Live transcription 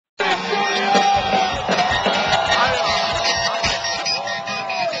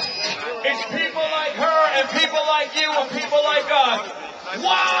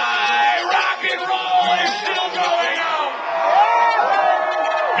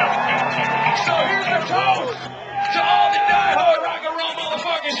To all the diehard rock and roll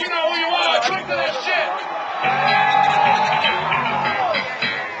motherfuckers, you know who you are. Drink to that shit.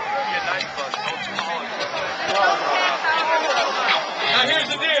 Now here's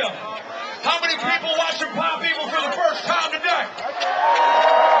the deal. How many people watching Pop Evil for the first time today?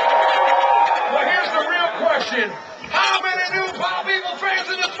 Well, here's the real question. How many new Pop Evil fans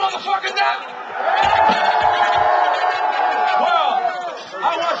in this motherfucker now? Well,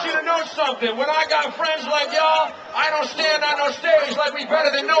 I want you to know something. When I got friends like y'all, I don't stand on no stage like we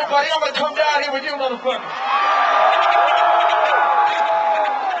better than nobody. I'm gonna come down here with you motherfuckers.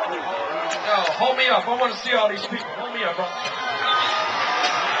 No, hold me up. I want to see all these people. Hold me up, bro.